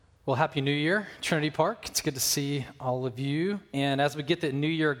Well, Happy New Year, Trinity Park. It's good to see all of you. And as we get the new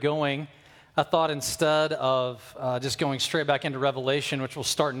year going, I thought instead of just going straight back into Revelation, which will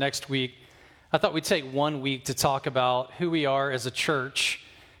start next week, I thought we'd take 1 week to talk about who we are as a church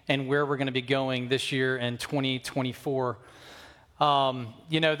and where we're going to be going this year in 2024.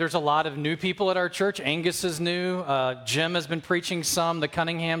 There's a lot of new people at our church. Angus is new. Jim has been preaching some. The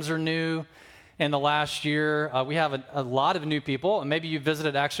Cunninghams are new. In the last year, we have a lot of new people, and maybe you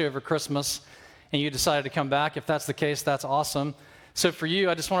visited actually over Christmas and you decided to come back. If that's the case, that's awesome. So for you,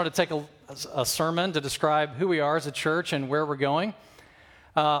 I just wanted to take a sermon to describe who we are as a church and where we're going.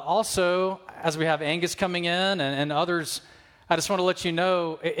 Also, as we have Angus coming in and others, I just want to let you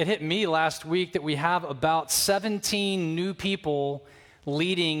know, it hit me last week that we have about 17 new people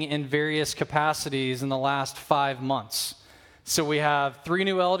leading in various capacities in the last 5 months. So we have 3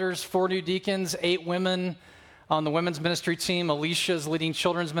 new elders, 4 new deacons, 8 women on the women's ministry team. Alicia is leading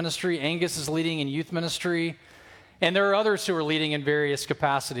children's ministry. Angus is leading in youth ministry. And there are others who are leading in various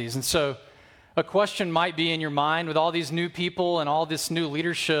capacities. And so a question might be in your mind, with all these new people and all this new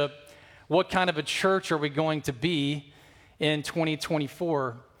leadership, what kind of a church are we going to be in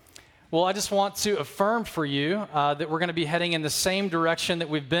 2024? Well, I just want to affirm for you that we're going to be heading in the same direction that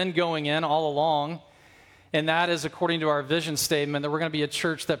we've been going in all along. And that is, according to our vision statement, that we're going to be a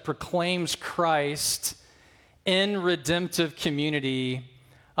church that proclaims Christ in redemptive community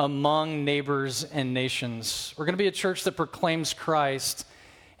among neighbors and nations. We're going to be a church that proclaims Christ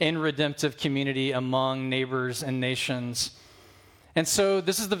in redemptive community among neighbors and nations. And so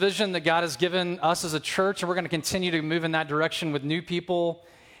this is the vision that God has given us as a church, and we're going to continue to move in that direction with new people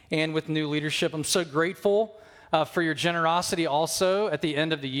and with new leadership. I'm so grateful for your generosity also at the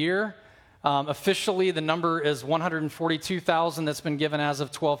end of the year. Officially, the number is $142,000 that's been given as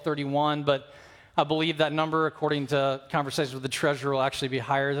of 12/31, but I believe that number, according to conversations with the treasurer, will actually be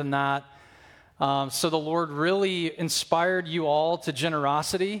higher than that. So the Lord really inspired you all to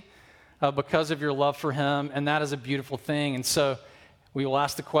generosity because of your love for Him, and that is a beautiful thing. And so we will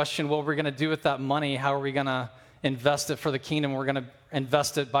ask the question, what are we going to do with that money? How are we going to invest it for the kingdom? We're going to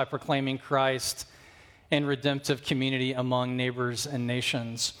invest it by proclaiming Christ in redemptive community among neighbors and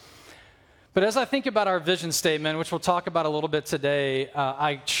nations. But as I think about our vision statement, which we'll talk about a little bit today,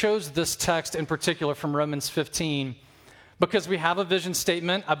 I chose this text in particular from Romans 15 because we have a vision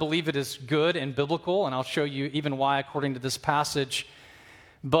statement. I believe it is good and biblical, and I'll show you even why according to this passage.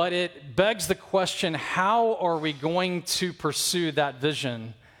 But it begs the question, how are we going to pursue that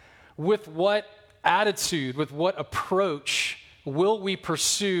vision? With what attitude, with what approach will we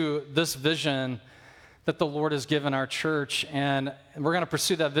pursue this vision that the Lord has given our church? And we're going to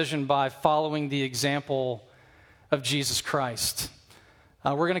pursue that vision by following the example of Jesus Christ.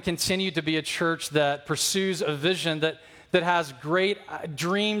 We're going to continue to be a church that pursues a vision that has great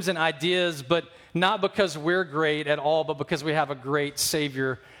dreams and ideas, but not because we're great at all, but because we have a great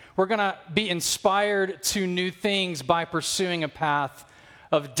Savior. We're going to be inspired to new things by pursuing a path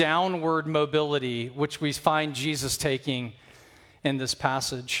of downward mobility, which we find Jesus taking in this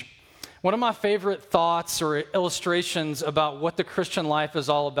passage. One of my favorite thoughts or illustrations about what the Christian life is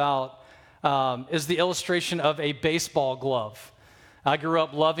all about is the illustration of a baseball glove. I grew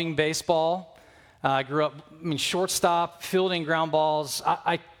up loving baseball. I grew up, shortstop, fielding ground balls.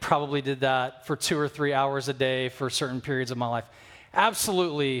 I probably did that for 2 or 3 hours a day for certain periods of my life.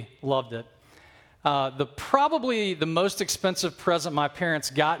 Absolutely loved it. Probably the most expensive present my parents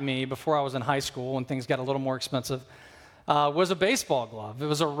got me before I was in high school, when things got a little more expensive, was a baseball glove. It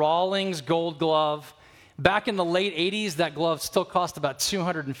was a Rawlings gold glove. Back in the late 80s, that glove still cost about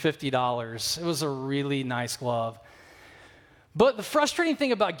 $250. It was a really nice glove. But the frustrating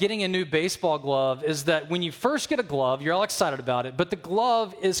thing about getting a new baseball glove is that when you first get a glove, you're all excited about it, but the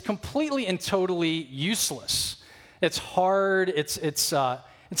glove is completely and totally useless. It's hard, it's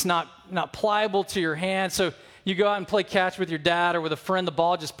not pliable to your hand, so you go out and play catch with your dad or with a friend, the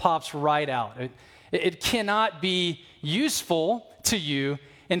ball just pops right out. It cannot be useful to you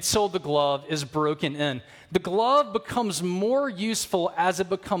until the glove is broken in. The glove becomes more useful as it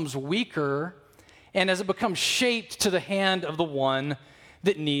becomes weaker and as it becomes shaped to the hand of the one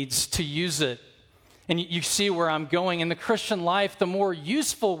that needs to use it. And you see where I'm going. In the Christian life, the more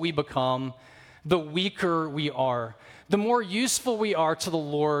useful we become, the weaker we are. The more useful we are to the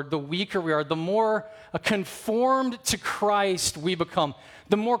Lord, the weaker we are. The more conformed to Christ we become.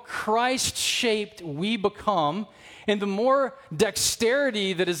 The more Christ-shaped we become, and the more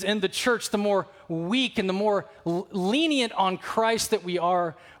dexterity that is in the church, the more weak and the more lenient on Christ that we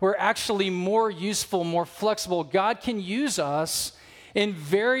are, we're actually more useful, more flexible. God can use us in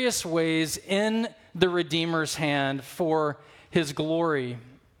various ways in the Redeemer's hand for His glory.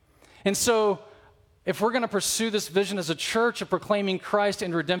 And so, if we're going to pursue this vision as a church of proclaiming Christ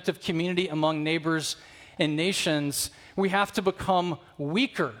in redemptive community among neighbors and nations, we have to become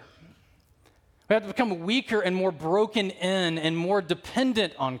weaker. We have to become weaker and more broken in and more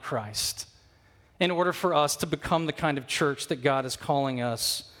dependent on Christ in order for us to become the kind of church that God is calling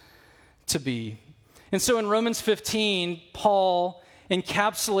us to be. And so in Romans 15, Paul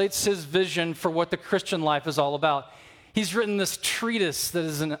encapsulates his vision for what the Christian life is all about. He's written this treatise that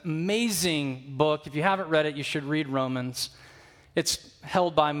is an amazing book. If you haven't read it, you should read Romans. It's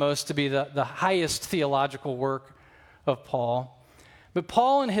held by most to be the highest theological work of Paul. But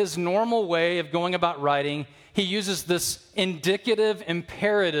Paul, in his normal way of going about writing, he uses this indicative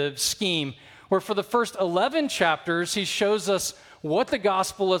imperative scheme where for the first 11 chapters, he shows us what the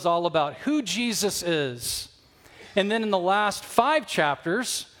gospel is all about, who Jesus is. And then in the last 5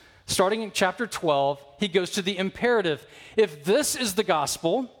 chapters, starting in chapter 12, he goes to the imperative. If this is the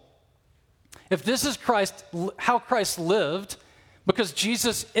gospel, if this is Christ, how Christ lived, because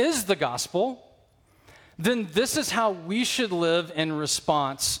Jesus is the gospel, then this is how we should live in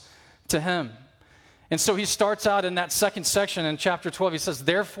response to him. And so he starts out in that second section in chapter 12. He says,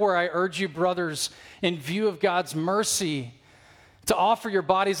 "Therefore I urge you, brothers, in view of God's mercy, to offer your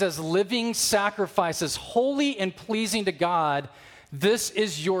bodies as living sacrifices, holy and pleasing to God. This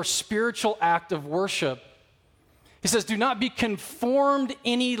is your spiritual act of worship." He says, "Do not be conformed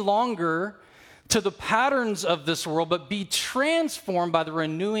any longer to the patterns of this world, but be transformed by the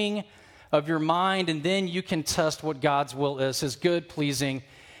renewing of your mind, and then you can test what God's will is, his good, pleasing,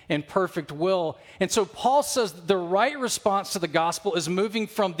 and perfect will." And so Paul says the right response to the gospel is moving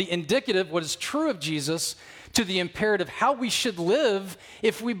from the indicative, what is true of Jesus, to the imperative, how we should live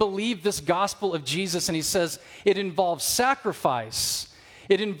if we believe this gospel of Jesus. And he says it involves sacrifice.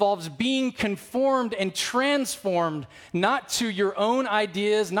 It involves being conformed and transformed, not to your own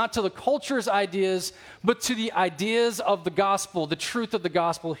ideas, not to the culture's ideas, but to the ideas of the gospel, the truth of the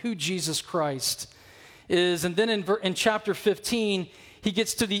gospel, who Jesus Christ is. And then in chapter 15, he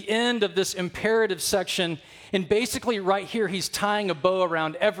gets to the end of this imperative section, and basically right here, he's tying a bow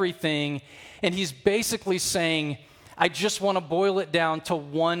around everything, and he's basically saying, I just want to boil it down to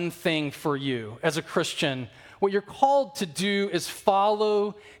one thing for you as a Christian. What you're called to do is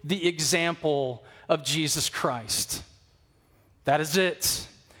follow the example of Jesus Christ. That is it.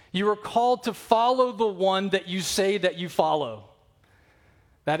 You are called to follow the one that you say that you follow.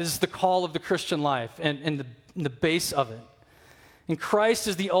 That is the call of the Christian life and the base of it. And Christ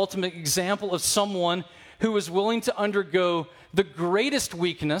is the ultimate example of someone who is willing to undergo the greatest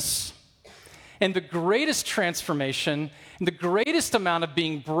weakness and the greatest transformation and the greatest amount of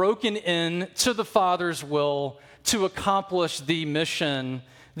being broken in to the Father's will to accomplish the mission,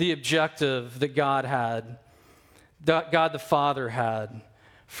 the objective that God the Father had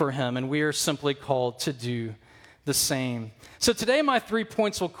for him. And we are simply called to do the same. So today my 3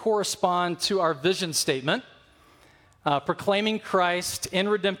 points will correspond to our vision statement. Proclaiming Christ in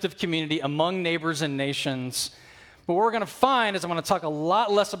redemptive community among neighbors and nations. But what we're going to find is I'm going to talk a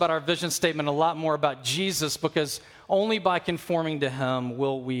lot less about our vision statement, a lot more about Jesus, because only by conforming to him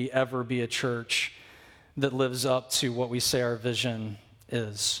will we ever be a church that lives up to what we say our vision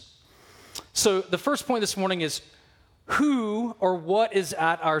is. So the first point this morning is who or what is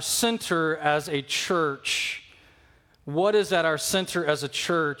at our center as a church. What is at our center as a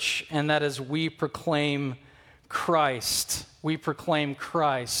church? And that is we proclaim Christ. We proclaim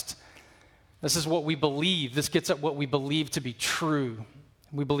Christ. This is what we believe. This gets at what we believe to be true.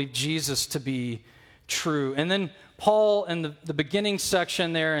 We believe Jesus to be true. And then Paul, in the beginning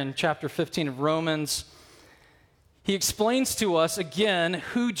section there in chapter 15 of Romans, he explains to us again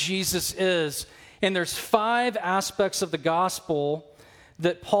who Jesus is. And there's 5 aspects of the gospel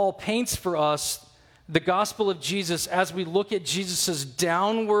that Paul paints for us, the gospel of Jesus, as we look at Jesus'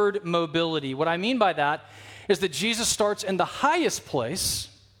 downward mobility. What I mean by that is that Jesus starts in the highest place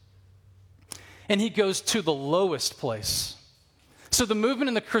and he goes to the lowest place. So the movement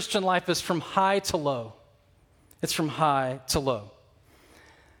in the Christian life is from high to low. It's from high to low.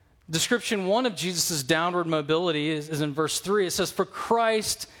 Description 1 of Jesus' downward mobility is in verse 3. It says, "For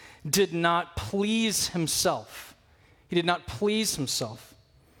Christ did not please himself." He did not please himself.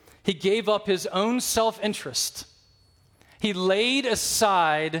 He gave up his own self-interest. He laid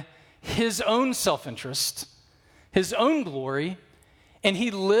aside his own self-interest, his own glory, and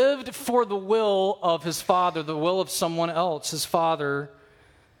he lived for the will of his Father, the will of someone else, his Father.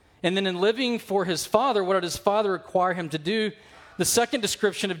 And then in living for his Father, what did his Father require him to do? The second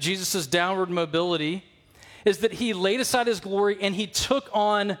description of Jesus' downward mobility is that he laid aside his glory and he took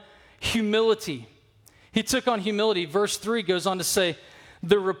on humility. He took on humility. Verse 3 goes on to say,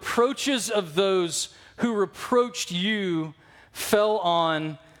 the reproaches of those who reproached you fell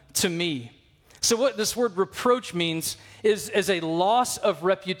on to me. So what this word reproach means is a loss of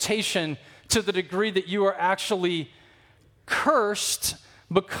reputation to the degree that you are actually cursed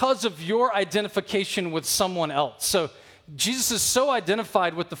because of your identification with someone else. So Jesus is so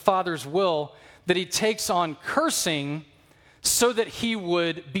identified with the Father's will that he takes on cursing so that he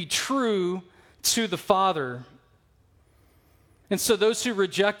would be true to the Father. And so those who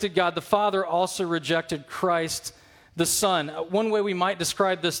rejected God the Father also rejected Christ the Son. One way we might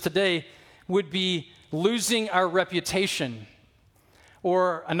describe this today would be losing our reputation.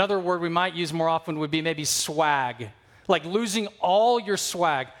 Or another word we might use more often would be maybe swag. Like losing all your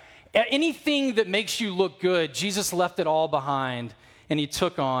swag. Anything that makes you look good, Jesus left it all behind and he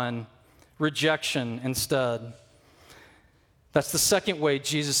took on rejection instead. That's the second way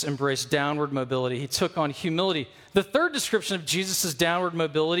Jesus embraced downward mobility. He took on humility. The third description of Jesus' downward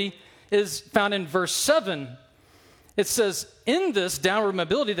mobility is found in verse 7. It says, in this downward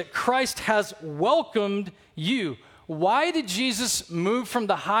mobility that Christ has welcomed you. Why did Jesus move from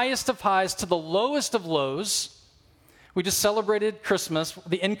the highest of highs to the lowest of lows? We just celebrated Christmas,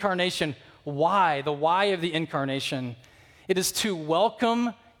 the incarnation. Why? The why of the incarnation. It is to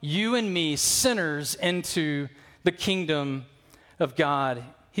welcome you and me, sinners, into the kingdom of God.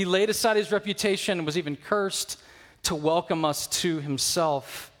 He laid aside his reputation and was even cursed to welcome us to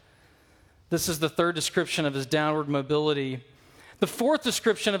himself. This is the third description of his downward mobility. The fourth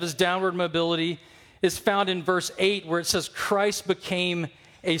description of his downward mobility is found in verse 8, where it says, Christ became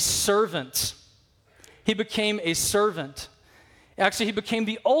a servant. He became a servant. Actually, he became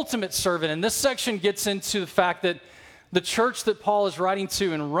the ultimate servant. And this section gets into the fact that the church that Paul is writing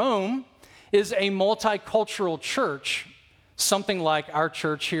to in Rome is a multicultural church, something like our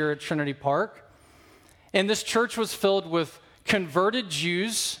church here at Trinity Park. And this church was filled with converted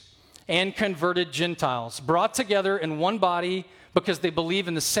Jews and converted Gentiles, brought together in one body because they believe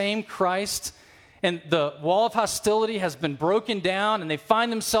in the same Christ. And the wall of hostility has been broken down, and they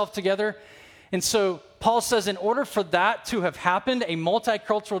find themselves together. And so Paul says in order for that to have happened, a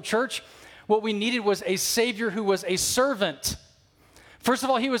multicultural church, what we needed was a Savior who was a servant. First of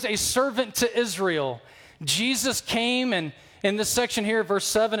all, he was a servant to Israel. Jesus came, and in this section here, verse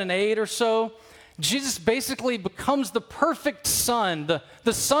 7 and 8 or so, Jesus basically becomes the perfect son,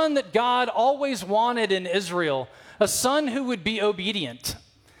 the son that God always wanted in Israel, a son who would be obedient.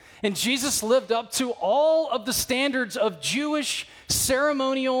 And Jesus lived up to all of the standards of Jewish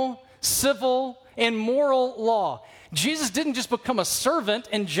ceremonial, civil, and moral law. Jesus didn't just become a servant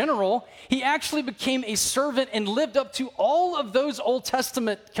in general, he actually became a servant and lived up to all of those Old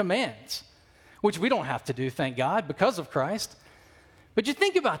Testament commands, which we don't have to do, thank God, because of Christ. But you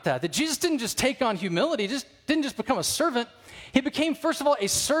think about that Jesus didn't just take on humility, didn't just become a servant. He became, first of all, a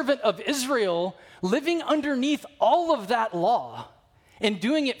servant of Israel, living underneath all of that law and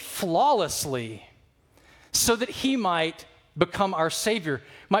doing it flawlessly so that he might become our Savior,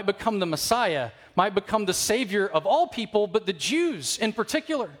 might become the Messiah, might become the Savior of all people, but the Jews in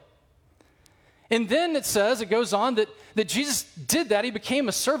particular. And then it goes on that Jesus did that. He became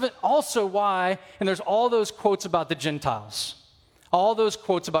a servant also. Why? And there's all those quotes about the Gentiles. All those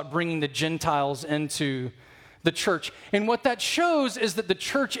quotes about bringing the Gentiles into the church. And what that shows is that the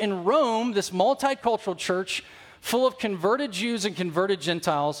church in Rome, this multicultural church full of converted Jews and converted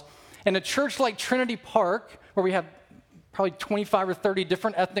Gentiles, and a church like Trinity Park, where we have probably 25 or 30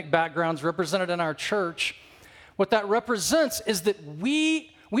 different ethnic backgrounds represented in our church, what that represents is that we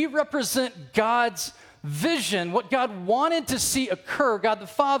represent God's vision, what God wanted to see occur, God the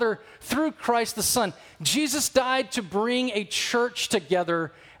Father through Christ the Son. Jesus died to bring a church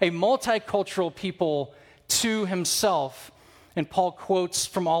together, a multicultural people to himself. And Paul quotes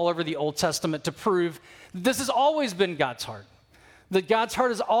from all over the Old Testament to prove this has always been God's heart. That God's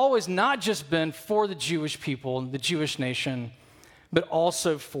heart has always not just been for the Jewish people, the Jewish nation, but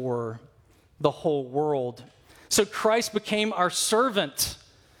also for the whole world. So Christ became our servant.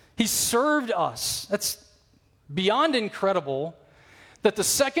 He served us. That's beyond incredible that the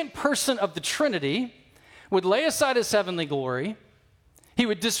second person of the Trinity would lay aside his heavenly glory. He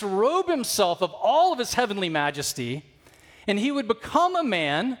would disrobe himself of all of his heavenly majesty, and he would become a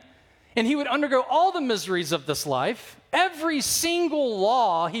man, and he would undergo all the miseries of this life. Every single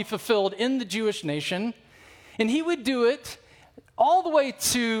law he fulfilled in the Jewish nation, and he would do it all the way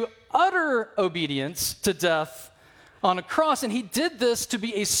to utter obedience to death on a cross. And he did this to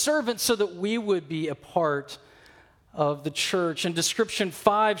be a servant so that we would be a part of the church. And description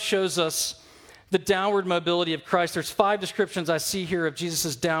 5 shows us the downward mobility of Christ. There's 5 descriptions I see here of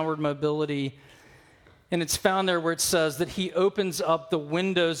Jesus' downward mobility. And it's found there where it says that he opens up the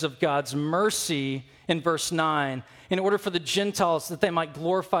windows of God's mercy in verse 9 in order for the Gentiles that they might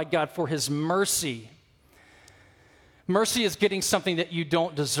glorify God for his mercy. Mercy is getting something that you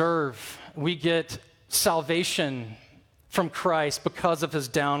don't deserve. We get salvation from Christ because of his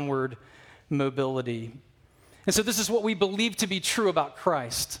downward mobility. And so this is what we believe to be true about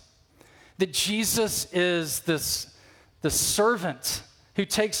Christ, that Jesus is the servant who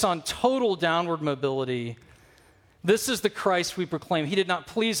takes on total downward mobility. This is the Christ we proclaim. He did not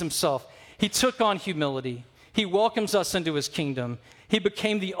please himself. He took on humility. He welcomes us into his kingdom. He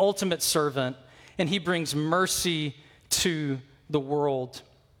became the ultimate servant, and he brings mercy to the world.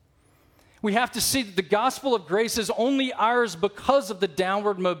 We have to see that the gospel of grace is only ours because of the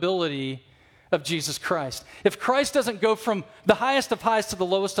downward mobility of Jesus Christ. If Christ doesn't go from the highest of highs to the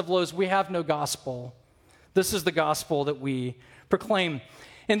lowest of lows, we have no gospel. This is the gospel that we proclaim.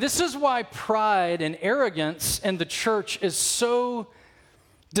 And this is why pride and arrogance in the church is so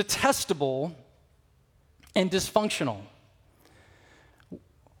detestable and dysfunctional.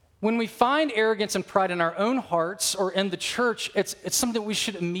 When we find arrogance and pride in our own hearts or in the church, it's something that we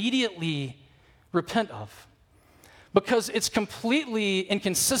should immediately repent of, because it's completely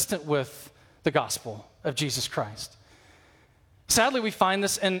inconsistent with the gospel of Jesus Christ. Sadly, we find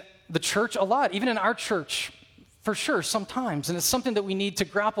this in the church a lot, even in our church, for sure, sometimes. And it's something that we need to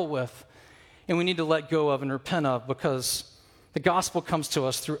grapple with and we need to let go of and repent of, because the gospel comes to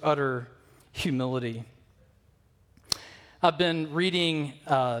us through utter humility. I've been reading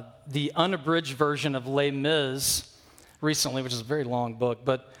the unabridged version of Les Mis recently, which is a very long book,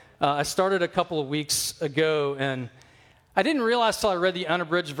 but I started a couple of weeks ago, and I didn't realize till I read the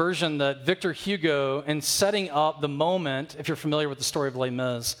unabridged version that Victor Hugo, in setting up the moment, if you're familiar with the story of Les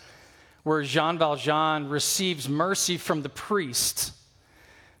Mis, where Jean Valjean receives mercy from the priest,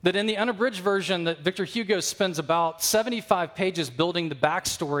 that in the unabridged version that Victor Hugo spends about 75 pages building the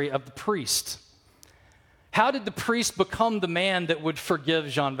backstory of the priest. How did the priest become the man that would forgive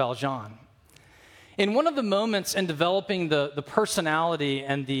Jean Valjean? In one of the moments in developing the personality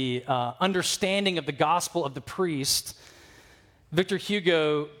and the understanding of the gospel of the priest, Victor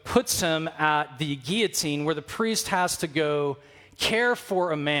Hugo puts him at the guillotine, where the priest has to go care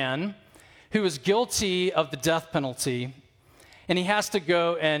for a man who is guilty of the death penalty, and he has to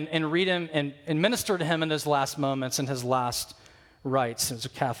go and read him and minister to him in his last moments and his last rites as a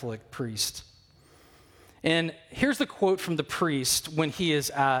Catholic priest. And here's the quote from the priest when he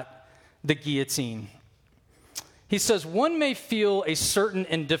is at the guillotine. He says, "One may feel a certain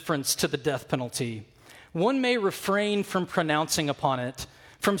indifference to the death penalty. One may refrain from pronouncing upon it,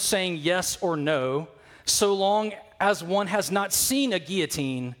 from saying yes or no, so long as one has not seen a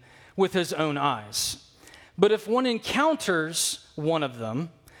guillotine with his own eyes. But if one encounters one of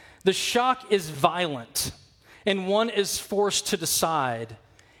them, the shock is violent, and one is forced to decide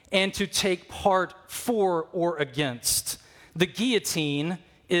and to take part for or against. The guillotine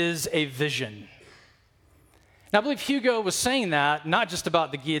is a vision." Now, I believe Hugo was saying that not just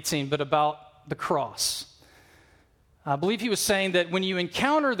about the guillotine, but about the cross. I believe he was saying that when you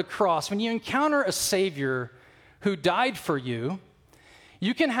encounter the cross, when you encounter a Savior who died for you,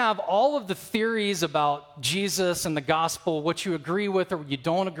 you can have all of the theories about Jesus and the gospel, what you agree with or what you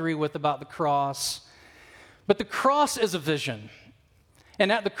don't agree with about the cross, but the cross is a vision.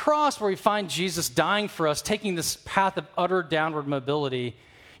 And at the cross, where we find Jesus dying for us, taking this path of utter downward mobility,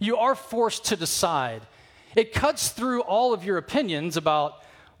 you are forced to decide. It cuts through all of your opinions about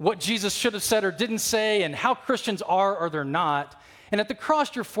what Jesus should have said or didn't say and how Christians are or they're not. And at the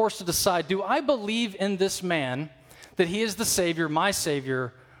cross, you're forced to decide, do I believe in this man, that he is the Savior, my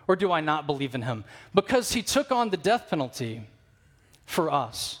Savior, or do I not believe in him? Because he took on the death penalty for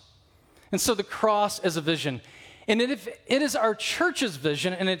us. And so the cross is a vision. And if it is our church's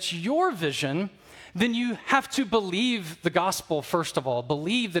vision and it's your vision, then you have to believe the gospel first of all.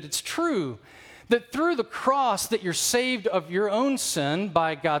 Believe that it's true, that through the cross that you're saved of your own sin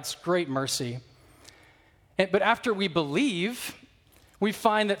by God's great mercy. But after we believe, we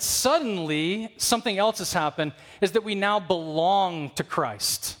find that suddenly something else has happened, is that we now belong to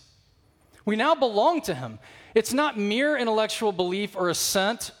Christ. We now belong to him. It's not mere intellectual belief or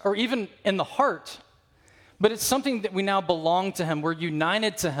assent or even in the heart, but it's something that we now belong to him. We're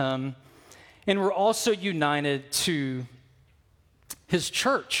united to him, and we're also united to his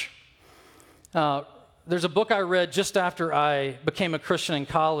church. There's a book I read just after I became a Christian in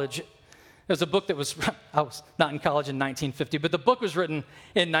college. It was a book that was, I was not in college in 1950, but the book was written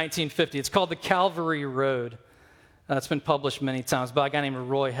in 1950. It's called The Calvary Road. It's been published many times by a guy named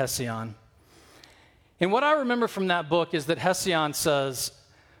Roy Hession. And what I remember from that book is that Hession says,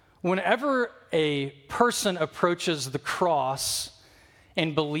 whenever a person approaches the cross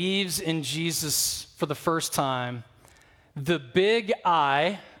and believes in Jesus for the first time, the big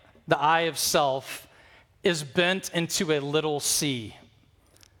I, the I of self, is bent into a little c,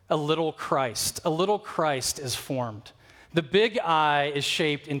 a little Christ. A little Christ is formed. The big I is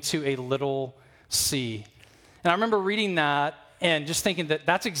shaped into a little c. And I remember reading that and just thinking that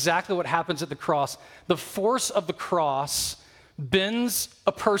that's exactly what happens at the cross. The force of the cross bends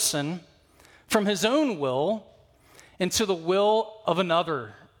a person from his own will into the will of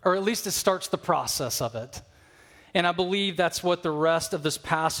another, or at least it starts the process of it. And I believe that's what the rest of this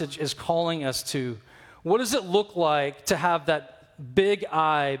passage is calling us to. What does it look like to have that big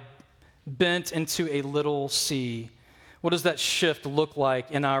I bent into a little c? What does that shift look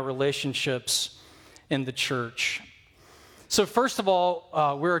like in our relationships in the church? So first of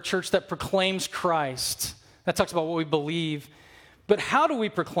all, we're a church that proclaims Christ. That talks about what we believe. But how do we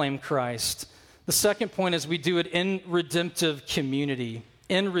proclaim Christ? The second point is we do it in redemptive community.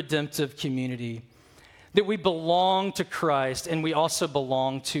 In redemptive community. That we belong to Christ and we also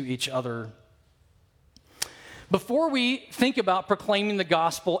belong to each other. Before we think about proclaiming the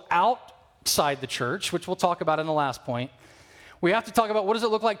gospel outside the church, which we'll talk about in the last point, we have to talk about what does it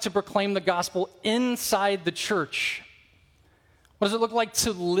look like to proclaim the gospel inside the church? What does it look like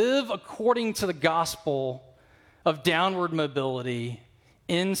to live according to the gospel of downward mobility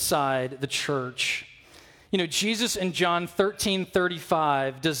inside the church? You know, Jesus in John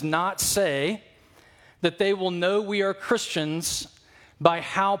 13:35 does not say that they will know we are Christians by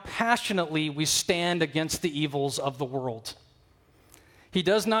how passionately we stand against the evils of the world. He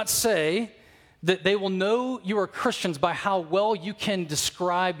does not say that they will know you are Christians by how well you can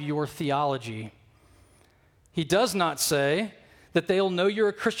describe your theology. He does not say that they'll know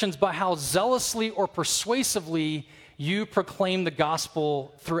you're Christians by how zealously or persuasively you proclaim the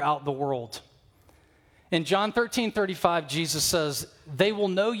gospel throughout the world. In John 13:35, Jesus says, they will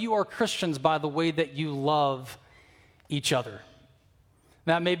know you are Christians by the way that you love each other.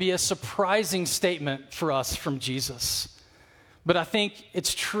 That may be a surprising statement for us from Jesus, but I think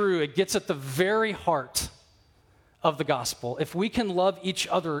it's true. It gets at the very heart of the gospel. If we can love each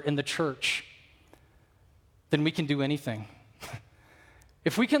other in the church, then we can do anything.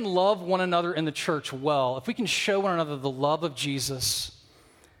 If we can love one another in the church well, if we can show one another the love of Jesus,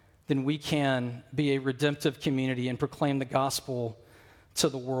 then we can be a redemptive community and proclaim the gospel to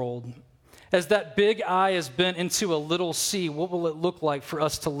the world. As that big I is bent into a little c, what will it look like for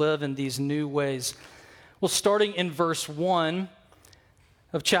us to live in these new ways? Well, starting in verse 1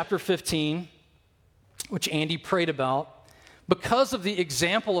 of chapter 15, which Andy prayed about, because of the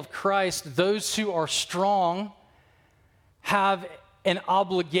example of Christ, those who are strong have an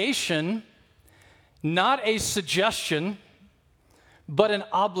obligation, not a suggestion, but an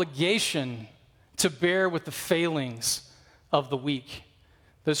obligation to bear with the failings of the weak.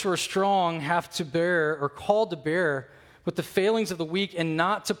 Those who are strong have to bear, or called to bear, with the failings of the weak and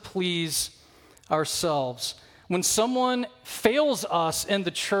not to please ourselves. When someone fails us in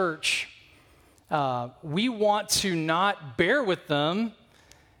the church, we want to not bear with them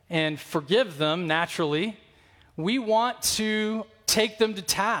and forgive them naturally. We want to take them to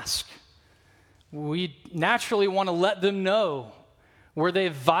task. We naturally want to let them know where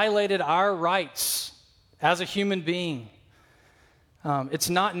they've violated our rights as a human being. It's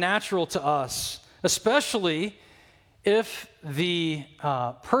not natural to us, especially if the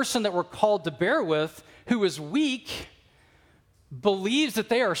person that we're called to bear with, who is weak, believes that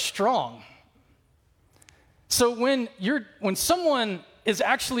they are strong. So when someone is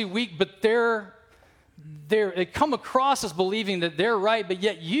actually weak, but they come across as believing that they're right, but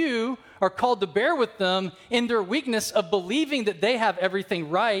yet you are called to bear with them in their weakness of believing that they have everything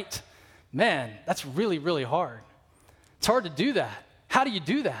right, man, that's really, really hard. It's hard to do that. How do you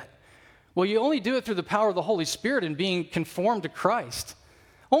do that? Well, you only do it through the power of the Holy Spirit and being conformed to Christ.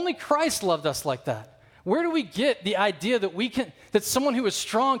 Only Christ loved us like that. Where do we get the idea that someone who is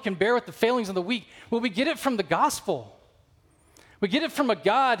strong can bear with the failings of the weak? Well, we get it from the gospel. We get it from a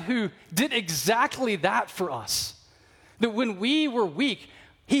God who did exactly that for us. That when we were weak,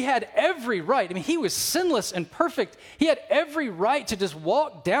 he had every right. I mean, he was sinless and perfect. He had every right to just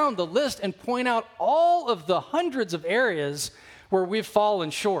walk down the list and point out all of the hundreds of areas where we've fallen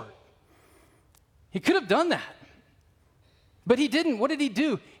short. He could have done that. But he didn't. What did he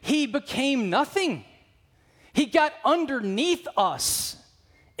do? He became nothing. He got underneath us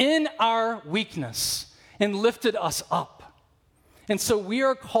in our weakness and lifted us up. And so we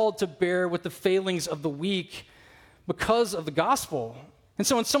are called to bear with the failings of the weak because of the gospel. And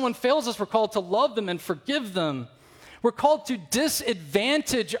so when someone fails us, we're called to love them and forgive them. We're called to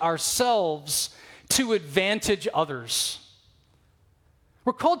disadvantage ourselves to advantage others.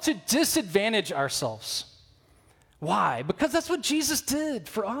 We're called to disadvantage ourselves. Why? Because that's what Jesus did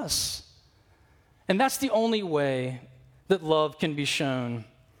for us. And that's the only way that love can be shown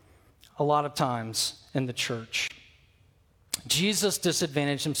a lot of times in the church. Jesus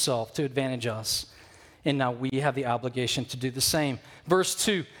disadvantaged himself to advantage us, and now we have the obligation to do the same. Verse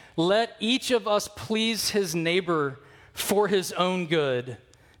 2, let each of us please his neighbor for his own good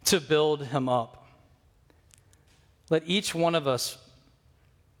to build him up. Let each one of us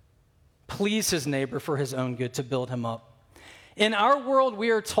please his neighbor for his own good to build him up. In our world, we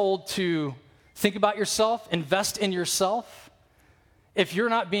are told to think about yourself, invest in yourself. If you're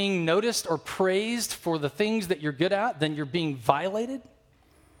not being noticed or praised for the things that you're good at, then you're being violated.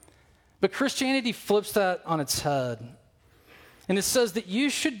 But Christianity flips that on its head. And it says that you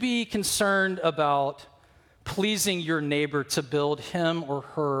should be concerned about pleasing your neighbor to build him or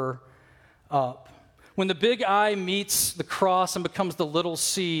her up. When the big I meets the cross and becomes the little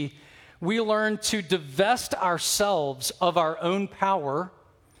c, we learn to divest ourselves of our own power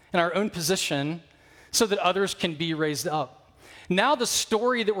and our own position so that others can be raised up. Now the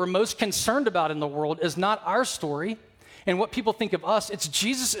story that we're most concerned about in the world is not our story and what people think of us. It's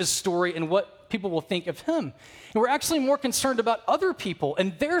Jesus' story and what people will think of him. And we're actually more concerned about other people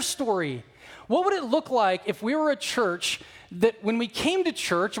and their story. What would it look like if we were a church that when we came to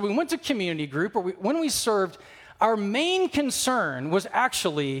church or we went to community group or when we served, our main concern was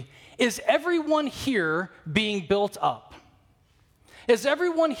actually, is everyone here being built up? Is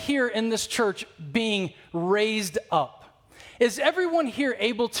everyone here in this church being raised up? Is everyone here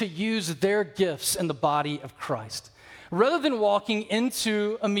able to use their gifts in the body of Christ? Rather than walking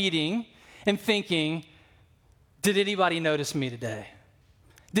into a meeting and thinking, did anybody notice me today?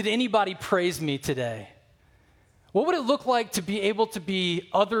 Did anybody praise me today? What would it look like to be able to be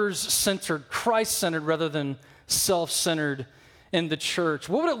others-centered, Christ-centered, rather than self-centered in the church?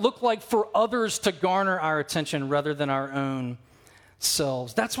 What would it look like for others to garner our attention rather than our own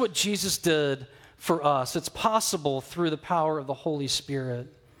selves? That's what Jesus did for us. It's possible through the power of the Holy Spirit.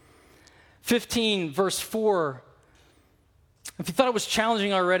 15, verse 4. If you thought it was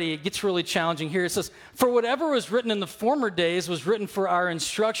challenging already, it gets really challenging here. It says, for whatever was written in the former days was written for our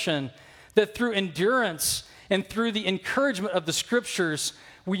instruction, that through endurance and through the encouragement of the scriptures,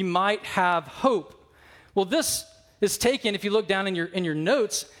 we might have hope. Well, this is taken, if you look down in your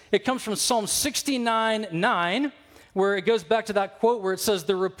notes, it comes from Psalm 69:9, where it goes back to that quote where it says,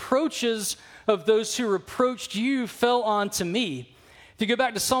 the reproaches of those who reproached you fell onto me. If you go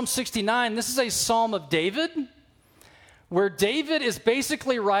back to Psalm 69, this is a psalm of David, where David is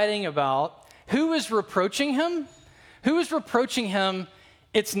basically writing about who is reproaching him. Who is reproaching him?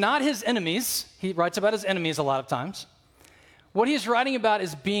 It's not his enemies. He writes about his enemies a lot of times. What he's writing about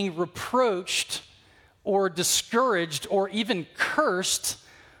is being reproached or discouraged or even cursed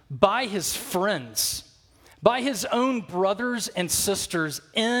by his friends, by his own brothers and sisters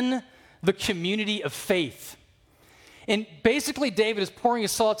in the community of faith. And basically, David is pouring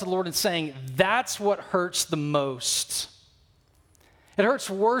his soul out to the Lord and saying, that's what hurts the most. It hurts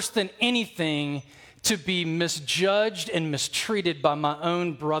worse than anything to be misjudged and mistreated by my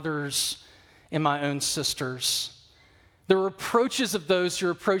own brothers and my own sisters. The reproaches of those who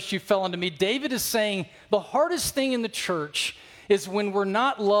reproached you fell onto me. David is saying the hardest thing in the church is when we're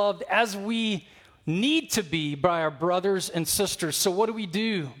not loved as we need to be by our brothers and sisters. So what do we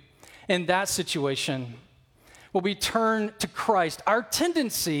do in that situation? Well, we turn to Christ. Our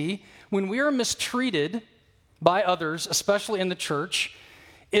tendency when we are mistreated by others, especially in the church,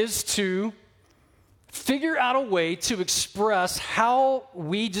 is to figure out a way to express how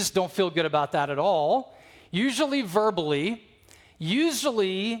we just don't feel good about that at all, usually verbally,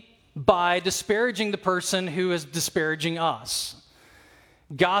 usually by disparaging the person who is disparaging us.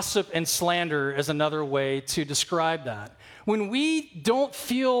 Gossip and slander is another way to describe that. When we don't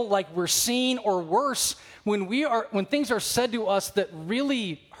feel like we're seen, or worse, when things are said to us that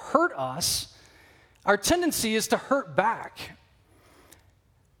really hurt us, our tendency is to hurt back.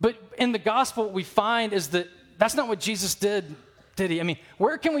 But in the gospel, what we find is that that's not what Jesus did he? I mean,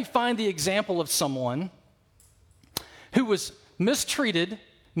 where can we find the example of someone who was mistreated,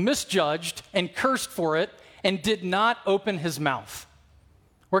 misjudged, and cursed for it, and did not open his mouth?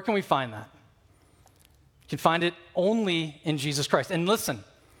 Where can we find that? You can find it only in Jesus Christ. And listen,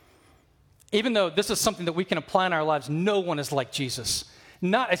 even though this is something that we can apply in our lives, no one is like Jesus.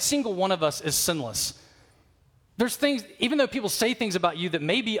 Not a single one of us is sinless. There's things, even though people say things about you that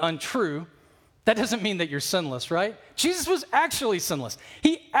may be untrue, That doesn't mean that you're sinless, right? Jesus was actually sinless.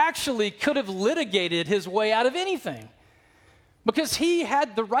 He actually could have litigated his way out of anything because he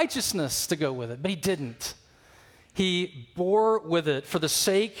had the righteousness to go with it, but he didn't. He bore with it for the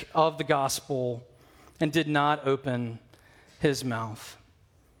sake of the gospel and did not open his mouth.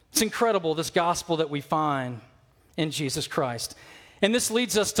 It's incredible, this gospel that we find in Jesus Christ. And this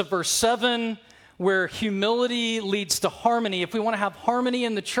leads us to verse 7, where humility leads to harmony. If we want to have harmony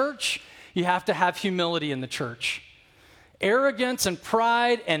in the church, you have to have humility in the church. Arrogance and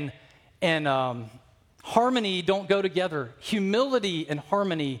pride and harmony don't go together. Humility and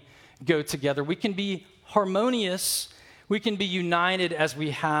harmony go together. We can be harmonious. We can be united as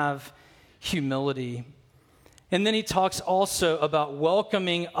we have humility. And then he talks also about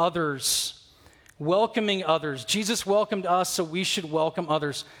welcoming others. Welcoming others. Jesus welcomed us, so we should welcome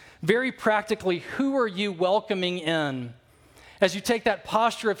others. Very practically, who are you welcoming in? As you take that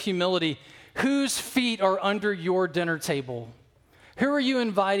posture of humility, whose feet are under your dinner table? Who are you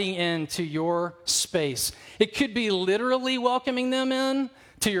inviting into your space? It could be literally welcoming them in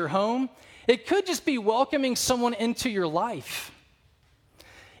to your home. It could just be welcoming someone into your life.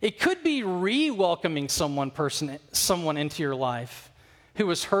 It could be re-welcoming someone into your life who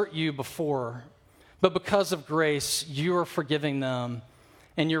has hurt you before, but because of grace, you are forgiving them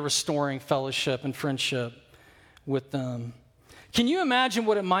and you're restoring fellowship and friendship with them. Can you imagine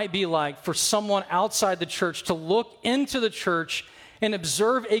what it might be like for someone outside the church to look into the church and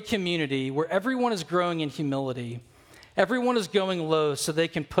observe a community where everyone is growing in humility? Everyone is going low so they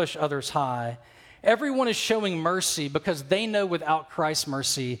can push others high. Everyone is showing mercy because they know without Christ's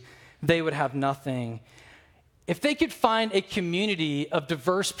mercy, they would have nothing. If they could find a community of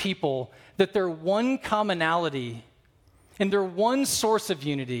diverse people that their one commonality and their one source of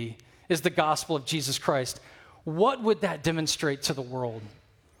unity is the gospel of Jesus Christ, what would that demonstrate to the world?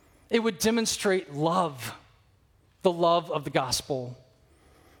 It would demonstrate love, the love of the gospel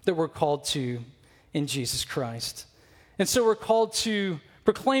that we're called to in Jesus Christ. And so we're called to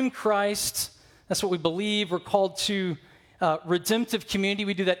proclaim Christ. That's what we believe. We're called to redemptive community.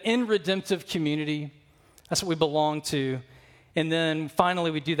 We do that in redemptive community. That's what we belong to. And then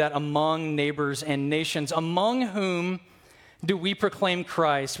finally, we do that among neighbors and nations. Among whom do we proclaim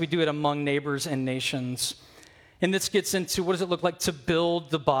Christ? We do it among neighbors and nations. And this gets into what does it look like to build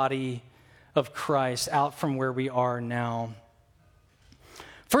the body of Christ out from where we are now.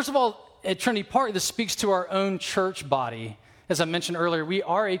 First of all, at Trinity Park, this speaks to our own church body. As I mentioned earlier, we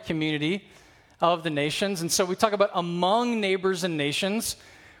are a community of the nations. And so we talk about among neighbors and nations.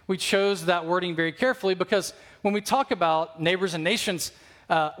 We chose that wording very carefully because when we talk about neighbors and nations,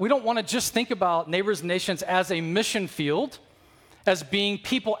 we don't want to just think about neighbors and nations as a mission field, as being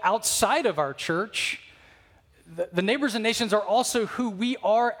people outside of our church. The neighbors and nations are also who we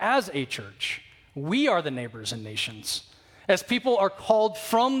are as a church. We are the neighbors and nations. As people are called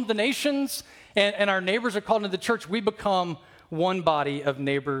from the nations and our neighbors are called into the church, we become one body of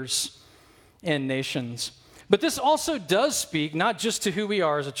neighbors and nations. But this also does speak not just to who we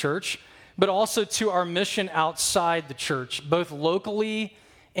are as a church, but also to our mission outside the church, both locally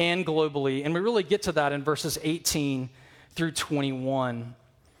and globally. And we really get to that in verses 18 through 21.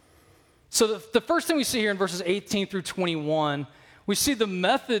 So the first thing we see here in verses 18 through 21, we see the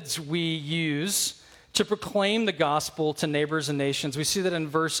methods we use to proclaim the gospel to neighbors and nations. We see that in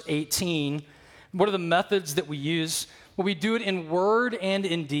verse 18. What are the methods that we use? Well, we do it in word and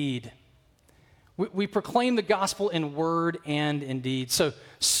in deed. We proclaim the gospel in word and in deed. So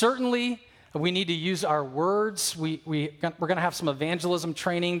certainly we need to use our words. We're going to have some evangelism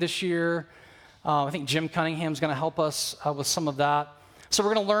training this year. I think Jim Cunningham's going to help us with some of that. So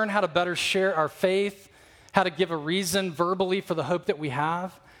we're going to learn how to better share our faith, how to give a reason verbally for the hope that we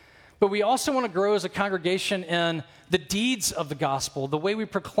have. But we also want to grow as a congregation in the deeds of the gospel, the way we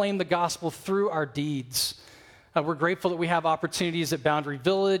proclaim the gospel through our deeds. We're grateful that we have opportunities at Boundary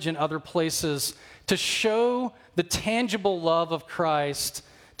Village and other places to show the tangible love of Christ,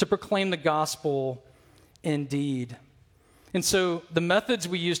 to proclaim the gospel in deed. And so the methods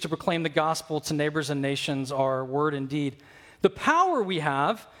we use to proclaim the gospel to neighbors and nations are word and deed. The power we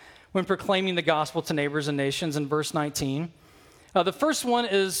have when proclaiming the gospel to neighbors and nations in verse 19. The first one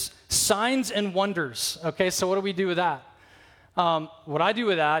is signs and wonders. Okay, so what do we do with that? What I do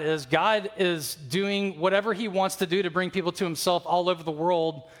with that is God is doing whatever he wants to do to bring people to himself all over the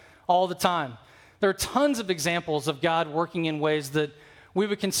world all the time. There are tons of examples of God working in ways that we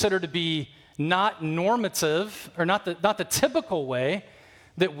would consider to be not normative or not the typical way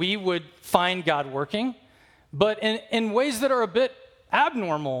that we would find God working, but in ways that are a bit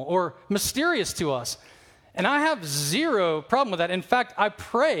abnormal or mysterious to us. And I have zero problem with that. In fact, I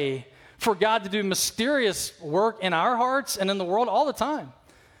pray for God to do mysterious work in our hearts and in the world all the time.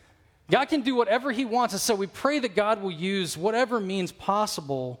 God can do whatever he wants, and so we pray that God will use whatever means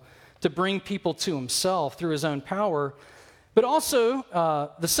possible to bring people to himself through his own power. But also,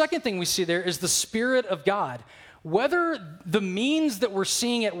 the second thing we see there is the Spirit of God. Whether the means that we're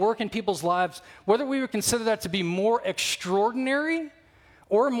seeing at work in people's lives, whether we would consider that to be more extraordinary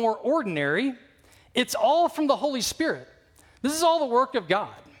or more ordinary, it's all from the Holy Spirit. This is all the work of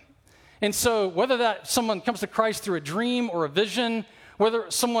God. And so whether that someone comes to Christ through a dream or a vision, whether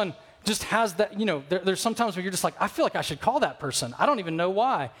someone just has that, there's sometimes where you're just like, I feel like I should call that person. I don't even know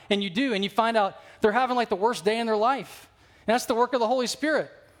why. And you do, and you find out they're having like the worst day in their life. And that's the work of the Holy Spirit.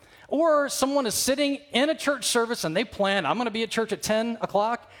 Or someone is sitting in a church service and they plan, I'm going to be at church at 10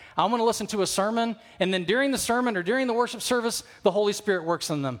 o'clock. I'm going to listen to a sermon. And then during the sermon or during the worship service, the Holy Spirit works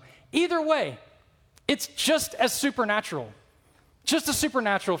in them. Either way, it's just as supernatural. Just as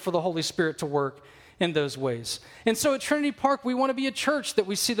supernatural for the Holy Spirit to work in those ways. And so at Trinity Park, we want to be a church that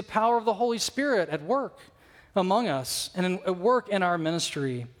we see the power of the Holy Spirit at work among us and at work in our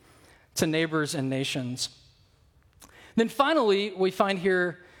ministry to neighbors and nations. Then finally, we find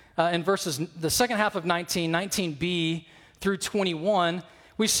here in verses, the second half of 19b through 21,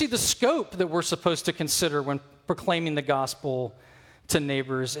 we see the scope that we're supposed to consider when proclaiming the gospel to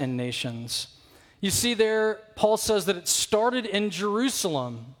neighbors and nations. You see there, Paul says that it started in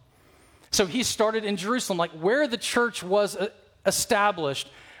Jerusalem. So he started in Jerusalem, like where the church was established.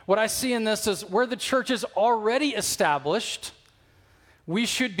 What I see in this is where the church is already established, we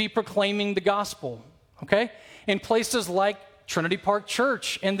should be proclaiming the gospel, okay? In places like Trinity Park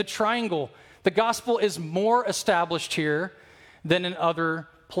Church and the Triangle, the gospel is more established here than in other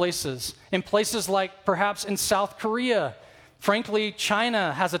places. In places like perhaps in South Korea, frankly,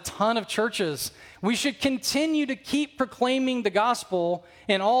 China has a ton of churches. We should continue to keep proclaiming the gospel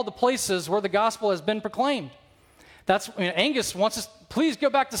in all the places where the gospel has been proclaimed. Angus wants us, please go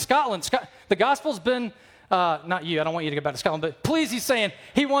back to Scotland. The gospel's been, not you, I don't want you to go back to Scotland, but please, he's saying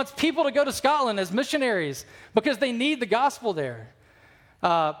he wants people to go to Scotland as missionaries because they need the gospel there.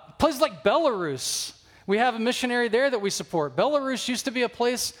 Places like Belarus, we have a missionary there that we support. Belarus used to be a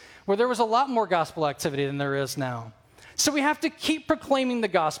place where there was a lot more gospel activity than there is now. So we have to keep proclaiming the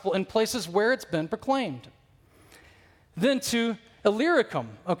gospel in places where it's been proclaimed. Then to Illyricum.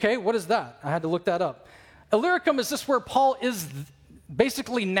 Okay, what is that? I had to look that up. Illyricum is this where Paul is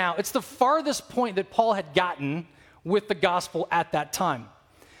basically now. It's the farthest point that Paul had gotten with the gospel at that time.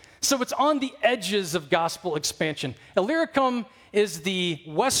 So it's on the edges of gospel expansion. Illyricum is the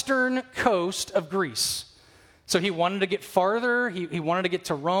western coast of Greece. So he wanted to get farther. He wanted to get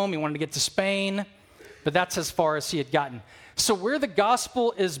to Rome. He wanted to get to Spain. But that's as far as he had gotten. So where the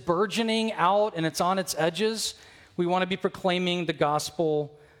gospel is burgeoning out and it's on its edges, we want to be proclaiming the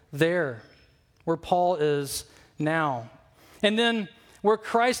gospel there, where Paul is now. And then where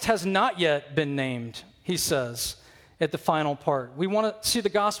Christ has not yet been named, he says at the final part. We want to see the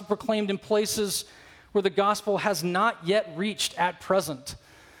gospel proclaimed in places where the gospel has not yet reached at present.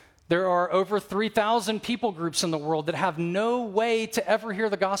 There are over 3,000 people groups in the world that have no way to ever hear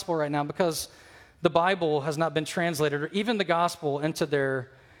the gospel right now because the Bible has not been translated, or even the gospel, into their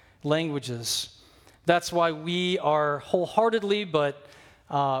languages. That's why we are wholeheartedly, but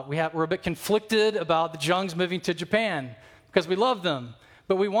we're a bit conflicted about the Jungs moving to Japan, because we love them.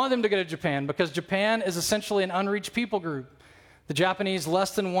 But we want them to go to Japan, because Japan is essentially an unreached people group. The Japanese,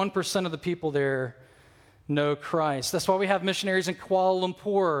 less than 1% of the people there know Christ. That's why we have missionaries in Kuala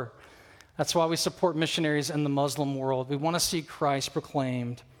Lumpur. That's why we support missionaries in the Muslim world. We want to see Christ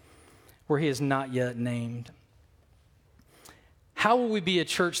proclaimed where he is not yet named. How will we be a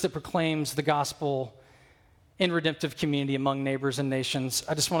church that proclaims the gospel in redemptive community among neighbors and nations?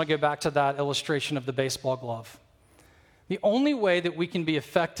 I just want to go back to that illustration of the baseball glove. The only way that we can be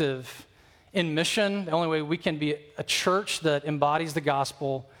effective in mission, the only way we can be a church that embodies the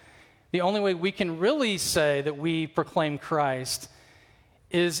gospel, the only way we can really say that we proclaim Christ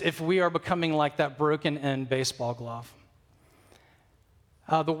is if we are becoming like that broken end baseball glove.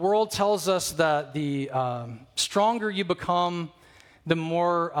 The world tells us that the stronger you become, the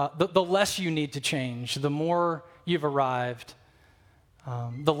more, the less you need to change, the more you've arrived,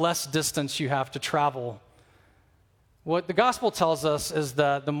 the less distance you have to travel. What the gospel tells us is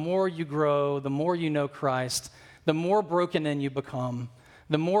that the more you grow, the more you know Christ, the more broken in you become,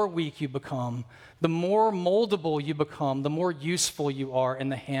 the more weak you become, the more moldable you become, the more useful you are in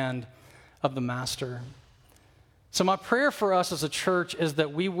the hand of the Master. So my prayer for us as a church is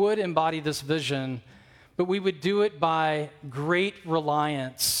that we would embody this vision, but we would do it by great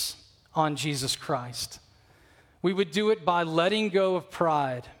reliance on Jesus Christ. We would do it by letting go of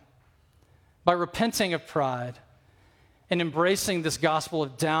pride by repenting of pride and embracing this gospel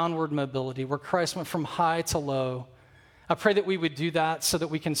of downward mobility where Christ went from high to low. I pray that we would do that so that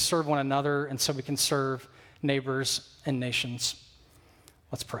we can serve one another and so we can serve neighbors and nations.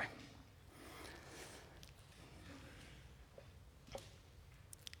 Let's pray.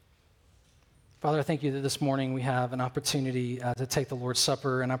 Father, I thank you that this morning we have an opportunity to take the Lord's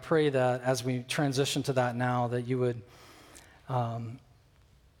Supper, and I pray that as we transition to that now, that you would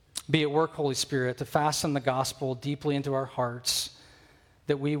be at work, Holy Spirit, to fasten the gospel deeply into our hearts,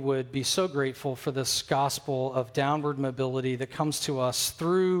 that we would be so grateful for this gospel of downward mobility that comes to us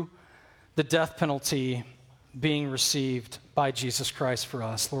through the death penalty being received by Jesus Christ for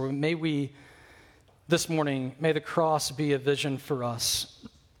us. Lord, may we, this morning, may the cross be a vision for us,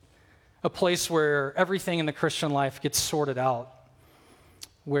 a place where everything in the Christian life gets sorted out,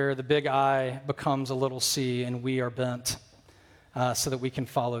 where the big I becomes a little c and we are bent so that we can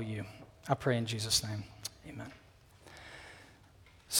follow you. I pray in Jesus' name.